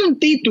 Es un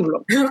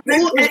título.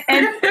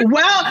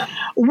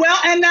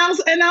 And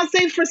I'll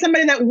say for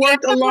somebody that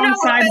worked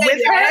alongside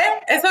with her.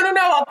 Eso no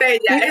una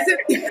botella.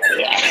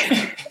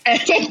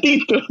 Es el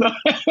título.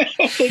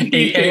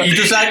 Y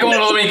tú sabes como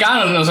los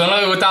dominicanos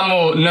nosotros nos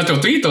gustamos nuestro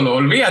título.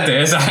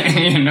 Olvídate esa.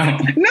 No,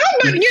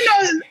 but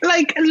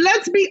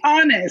let's be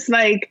honest.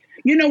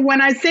 When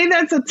I say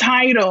that's a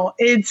title,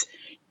 it's.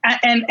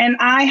 And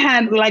I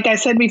had, like I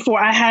said before,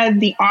 I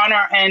had the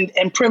honor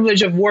and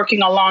privilege of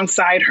working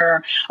alongside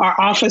her. Our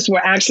office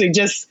were actually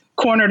just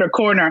corner to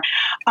corner.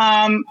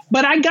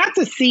 But I got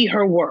to see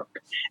her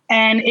work.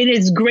 And it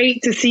is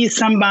great to see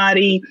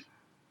somebody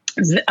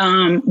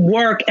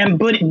work and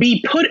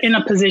be put in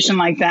a position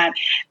like that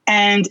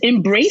and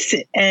embrace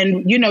it.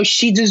 And,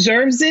 she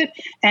deserves it.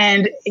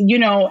 And,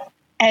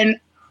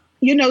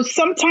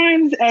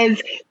 sometimes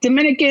as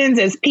Dominicans,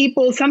 as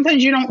people,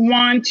 sometimes you don't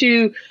want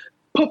to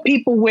put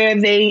people where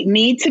they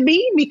need to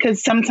be,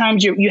 because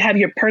sometimes you have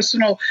your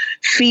personal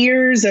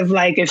fears of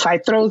like, if I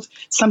throw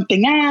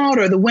something out,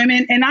 or the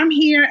women. And I'm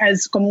here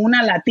as como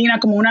una Latina,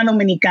 como una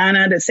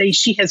Dominicana, to say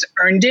she has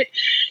earned it,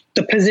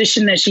 the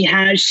position that she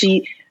has.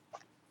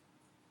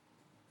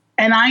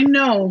 And I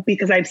know,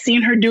 because I've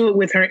seen her do it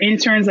with her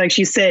interns, like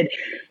she said,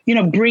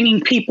 bringing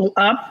people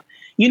up,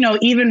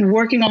 even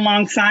working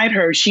alongside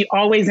her, she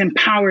always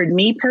empowered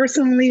me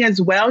personally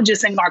as well,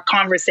 just in our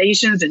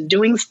conversations and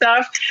doing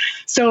stuff.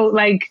 So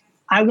like,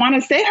 I want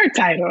to say her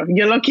title.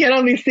 Yo lo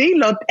quiero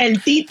decirlo, el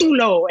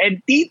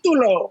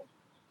título.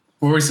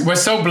 We're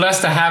so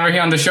blessed to have her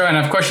here on the show. And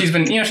of course, she's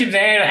been able to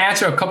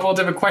answer a couple of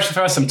different questions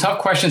for us, some tough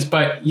questions.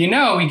 But, we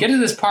get to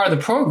this part of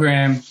the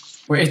program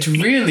where it's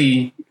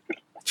really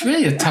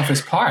the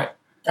toughest part.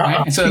 Right?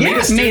 And so the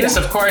latest status,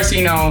 of course,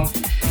 Venus.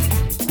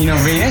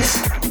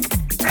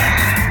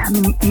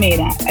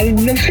 Mira,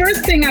 the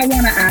first thing I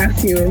want to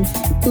ask you is,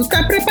 ¿tú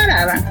estás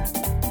preparada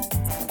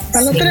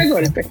para los 3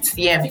 golpes?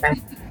 Siempre.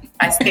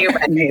 I stay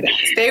ready. Mira.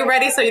 Stay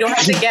ready so you don't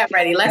have to get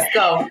ready. Let's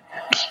go.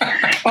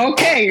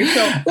 Okay,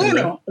 so 1,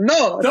 2,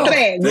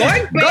 3,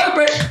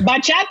 golpe.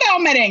 ¿Bachata o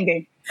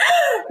merengue?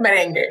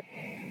 Merengue.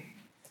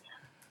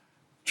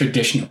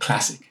 Traditional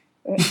classic.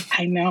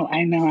 I know.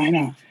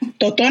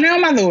 ¿Tostones o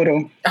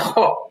maduro?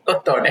 Oh,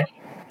 tostones.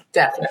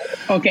 Definitely.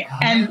 Okay,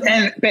 and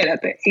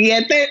espérate. Y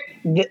este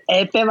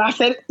va a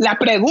ser la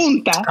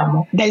pregunta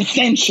del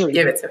century.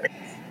 Give it to me.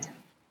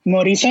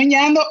 ¿Morir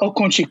soñando o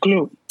country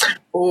club?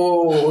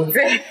 Ooh. You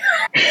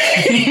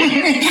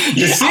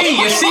see,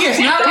 it's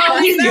not all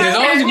easy. There's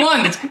always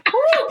one.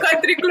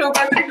 Country club.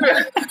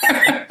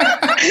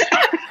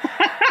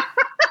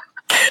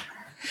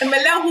 En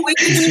verdad,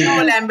 juguito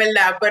sola, en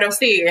verdad, pero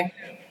sigue.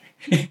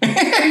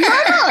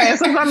 No,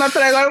 eso son los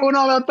 3 golpes, 1,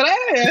 2, 3.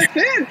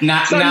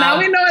 Now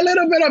we know a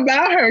little bit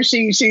about her.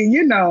 She likes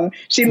the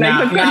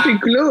country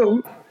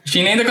club.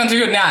 She named the country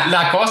club. Now,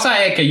 la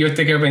cosa es que yo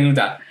te quiero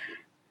preguntar.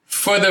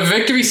 For the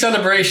victory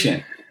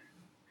celebration,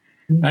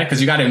 right?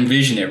 Because you got to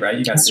envision it, right?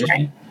 You got to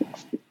envision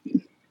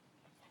it.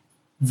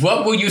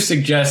 What will you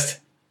suggest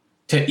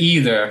to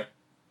either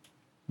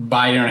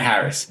Biden or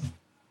Harris?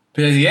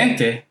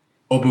 Presidente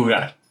o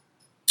Bugar?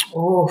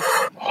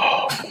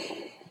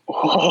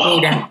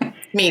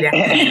 Mira.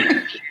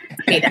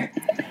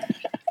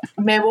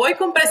 Me voy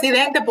con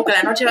presidente porque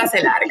la noche va a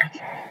ser larga.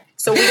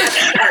 So we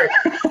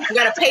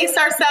gotta pace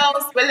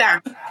ourselves,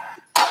 ¿verdad?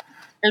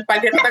 El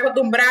parque no está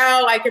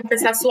acostumbrado, hay que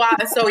empezar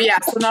suave. So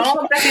no vamos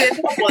con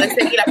presidente para poder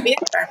seguir la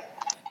pista.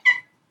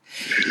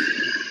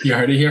 You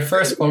heard it here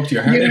first, folks.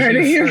 You heard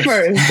it here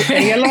first.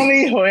 Ella lo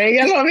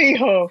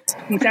dijo.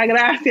 Muchas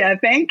gracias.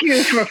 Thank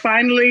you for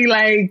finally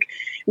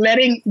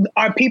letting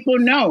our people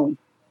know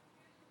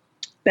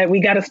that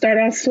we got to start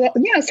out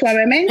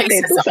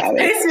suavemente, tú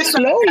sabes.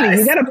 Slowly.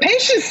 You got to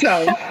pace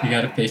yourself.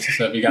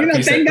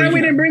 Thank God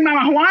we didn't bring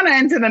Mama Juana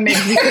into the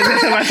mix, because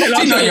eso va a ser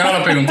Sí, no, yo no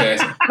lo pregunté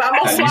eso.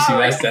 Vamos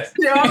suave.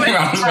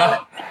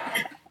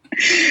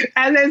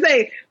 As they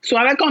say,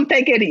 suave con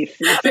take it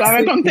easy.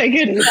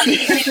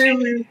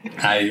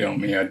 Ay, Dios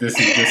mío, this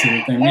is the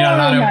thing.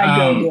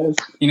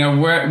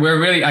 We're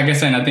really, like I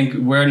said, I think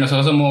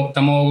nosotros estamos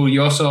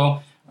orgullosos.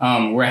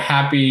 We're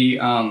happy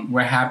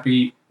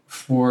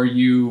for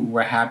you.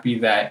 We're happy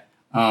that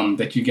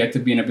you get to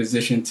be in a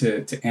position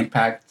to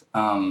impact,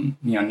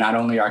 not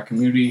only our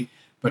community,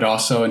 but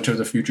also in terms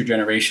of future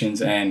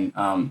generations. And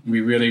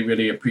we really,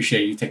 really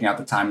appreciate you taking out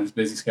the time in this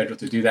busy schedule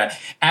to do that.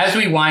 As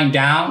we wind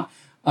down,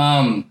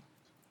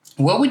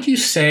 what would you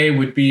say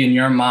would be in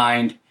your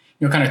mind,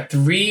 kind of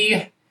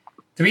three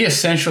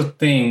essential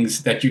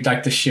things that you'd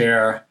like to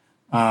share,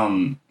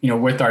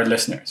 with our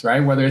listeners,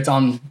 right? Whether it's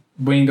on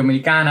being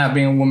Dominicana,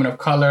 being a woman of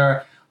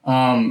color,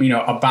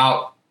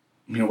 about,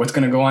 what's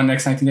going to go on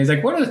next 19 days.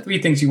 Like, what are the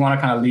 3 things you want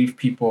to kind of leave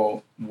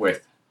people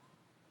with?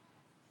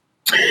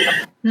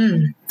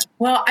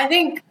 Well, I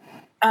think,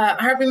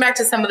 harping back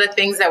to some of the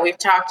things that we've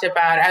talked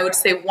about, I would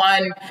say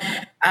 1,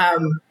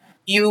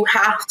 you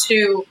have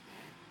to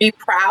be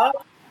proud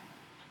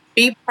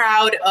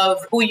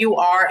of who you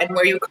are and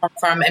where you come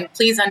from. And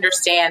please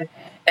understand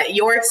that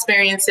your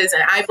experiences,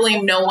 and I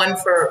blame no one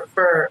for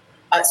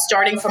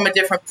starting from a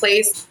different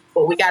place,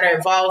 but we got to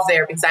evolve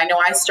there, because I know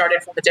I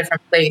started from a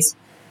different place.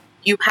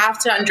 You have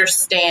to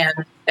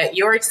understand that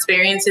your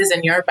experiences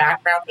and your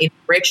background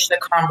enrich the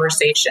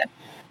conversation.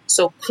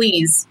 So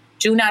please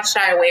do not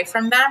shy away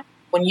from that.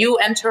 When you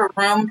enter a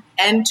room,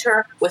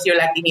 enter with your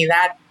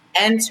Latinidad,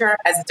 enter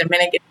as a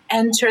Dominican,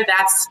 enter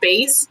that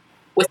space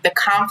with the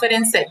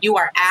confidence that you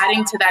are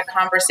adding to that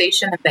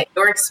conversation and that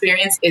your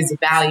experience is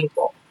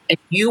valuable. And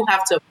you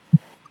have to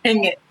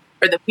bring it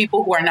for the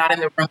people who are not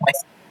in the room with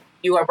you.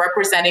 You are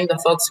representing the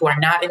folks who are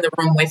not in the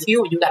room with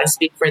you. You got to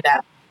speak for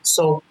them.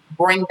 So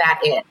bring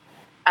that in.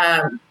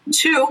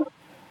 2,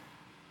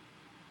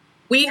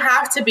 We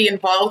have to be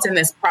involved in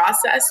this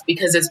process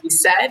because, as we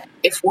said,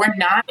 if we're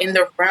not in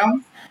the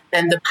room,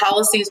 then the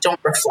policies don't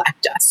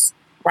reflect us,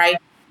 right?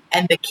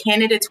 And the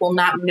candidates will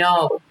not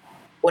know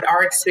what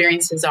our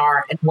experiences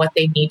are and what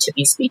they need to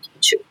be speaking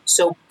to.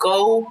 So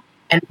go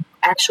and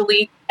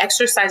actually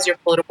exercise your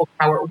political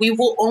power. We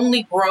will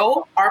only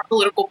grow our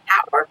political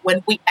power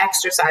when we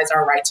exercise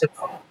our right to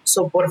vote.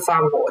 So, por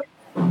favor,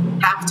 you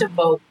have to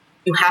vote.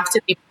 You have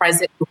to be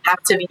present. You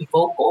have to be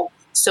vocal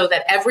so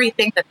that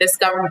everything that this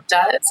government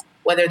does,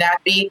 whether that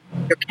be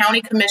your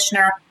county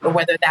commissioner or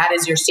whether that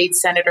is your state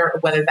senator or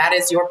whether that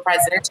is your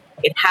president,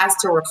 it has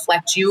to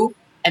reflect you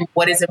and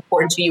what is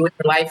important to you in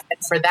your life. And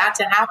for that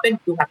to happen,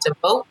 you have to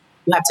vote,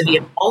 you have to be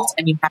involved,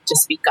 and you have to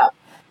speak up.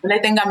 No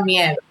le tengan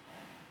miedo.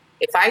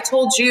 If I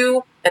told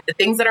you that the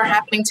things that are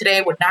happening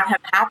today would not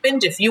have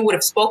happened, if you would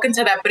have spoken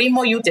to that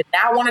primo you did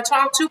not want to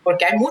talk to,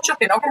 porque hay muchos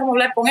que no queremos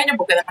hablar con ellos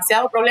porque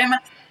demasiado problema,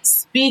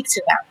 speak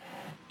to them.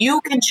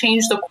 You can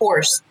change the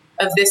course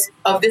of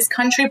this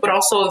country, but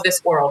also of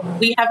this world.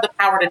 We have the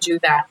power to do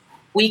that.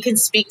 We can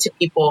speak to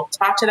people,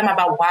 talk to them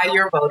about why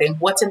you're voting,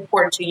 what's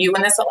important to you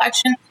in this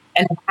election,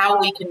 and how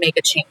we can make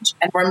a change.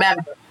 And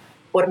remember,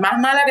 por más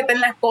mala que estén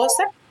las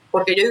cosas,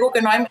 porque yo digo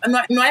que no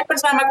hay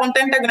persona más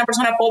contenta que una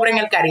persona pobre en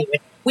el Caribe.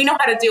 We know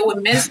how to deal with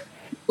misery.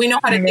 We know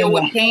how to deal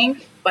with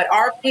pain, but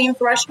our pain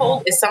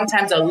threshold is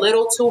sometimes a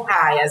little too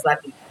high as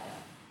Latinos.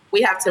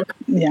 We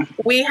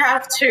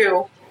have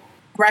to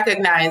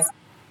recognize,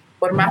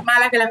 por más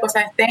mala que las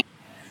cosas estén,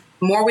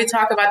 the more we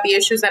talk about the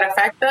issues that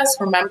affect us,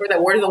 remember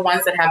that we're the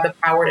ones that have the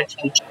power to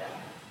change it.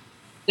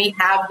 We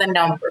have the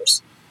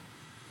numbers.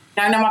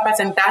 No hay nada más para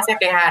sentarse a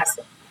quejarse.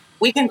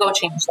 We can go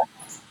change that.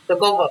 So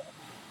go vote.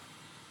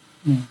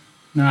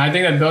 No, I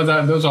think that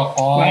those are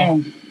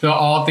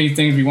all these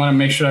things we want to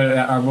make sure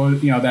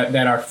that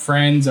that our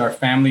friends, our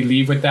family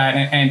leave with that.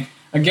 And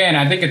again,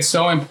 I think it's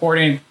so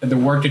important that the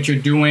work that you're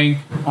doing.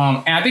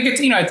 And I think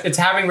it's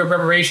having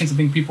reverberations. I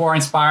think people are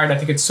inspired. I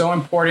think it's so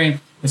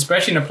important,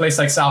 especially in a place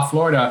like South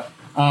Florida,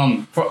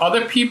 for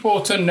other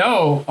people to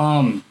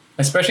know,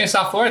 especially in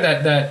South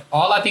Florida, that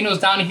all Latinos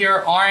down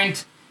here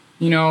aren't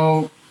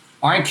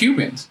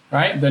Cubans,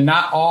 right? They're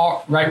not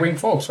all right-wing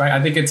folks, right?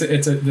 I think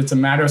it's a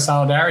matter of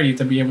solidarity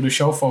to be able to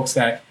show folks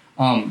that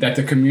that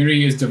the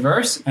community is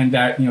diverse and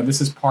that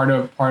this is part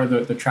of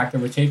the track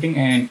that we're taking,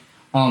 and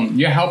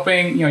you're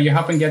helping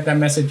get that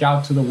message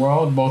out to the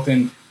world, both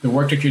in the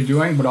work that you're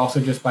doing, but also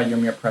just by your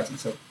mere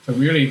presence. So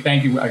really,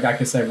 thank you. Like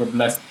I said, we're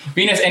blessed.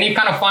 Venus, any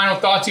kind of final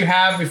thoughts you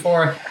have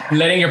before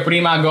letting your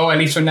prima go, at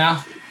least for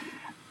now?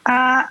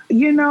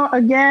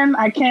 Again,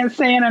 I can't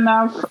say it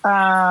enough,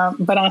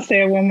 but I'll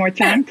say it one more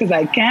time because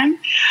I can.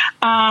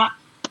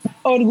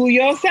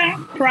 Orgullosa,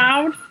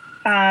 proud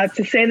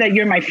to say that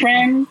you're my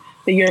friend,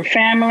 that you're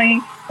family,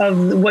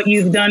 of what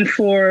you've done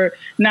for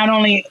not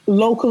only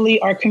locally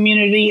our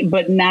community,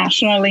 but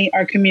nationally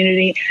our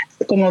community,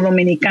 como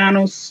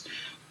Dominicanos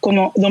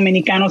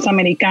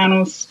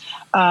Americanos,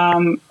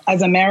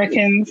 as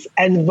Americans,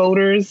 as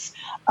voters,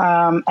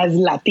 as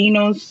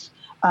Latinos.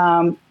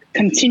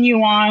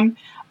 Continue on.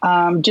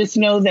 Just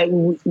know that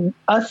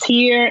us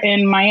here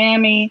in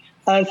Miami,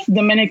 us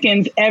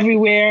Dominicans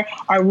everywhere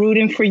are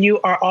rooting for you,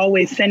 are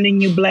always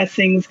sending you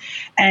blessings.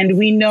 And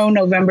we know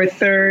November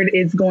 3rd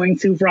is going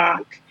to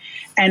rock.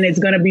 And it's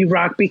going to be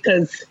rock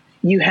because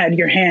you had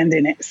your hand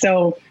in it.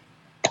 So,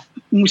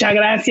 muchas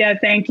gracias.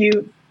 Thank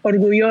you.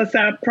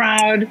 Orgullosa,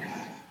 proud.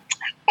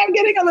 I'm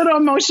getting a little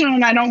emotional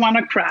and I don't want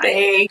to cry.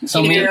 Thank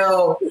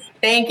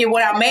you.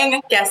 Well,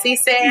 amén, que así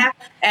sea.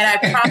 And I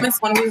promise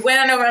when we win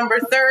on November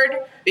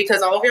 3rd,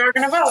 because all of you are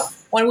going to vote,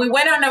 when we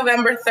win on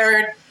November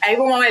 3rd, ahí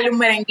vamos a verle un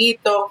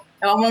merenguito,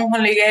 vamos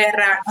con la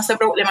guerra, no se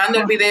preocupe, le mando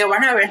el video,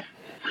 van a ver.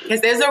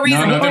 Because there's a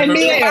reason. El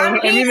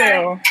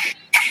video.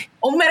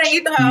 Un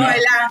merenguito a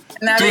bailar.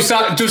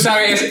 Tú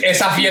sabes,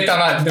 esa fiesta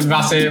va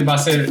a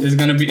ser, is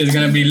gonna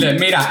be lit.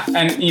 Mira,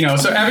 and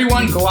so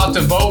everyone go out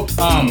to vote,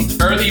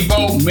 early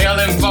vote,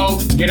 mail-in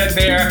vote, get it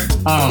there.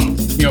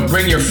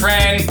 Bring your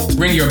friend,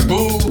 bring your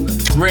boo,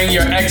 bring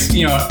your ex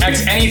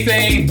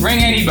anything,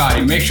 bring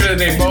anybody. Make sure that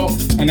they vote.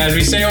 And as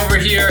we say over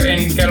here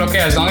in Que Lo Que,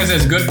 as long as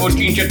there's good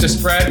bochinche to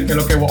spread, Que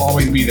Lo Que will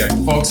always be there.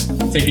 Folks,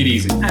 take it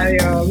easy.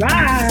 Adios.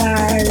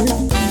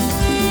 Bye.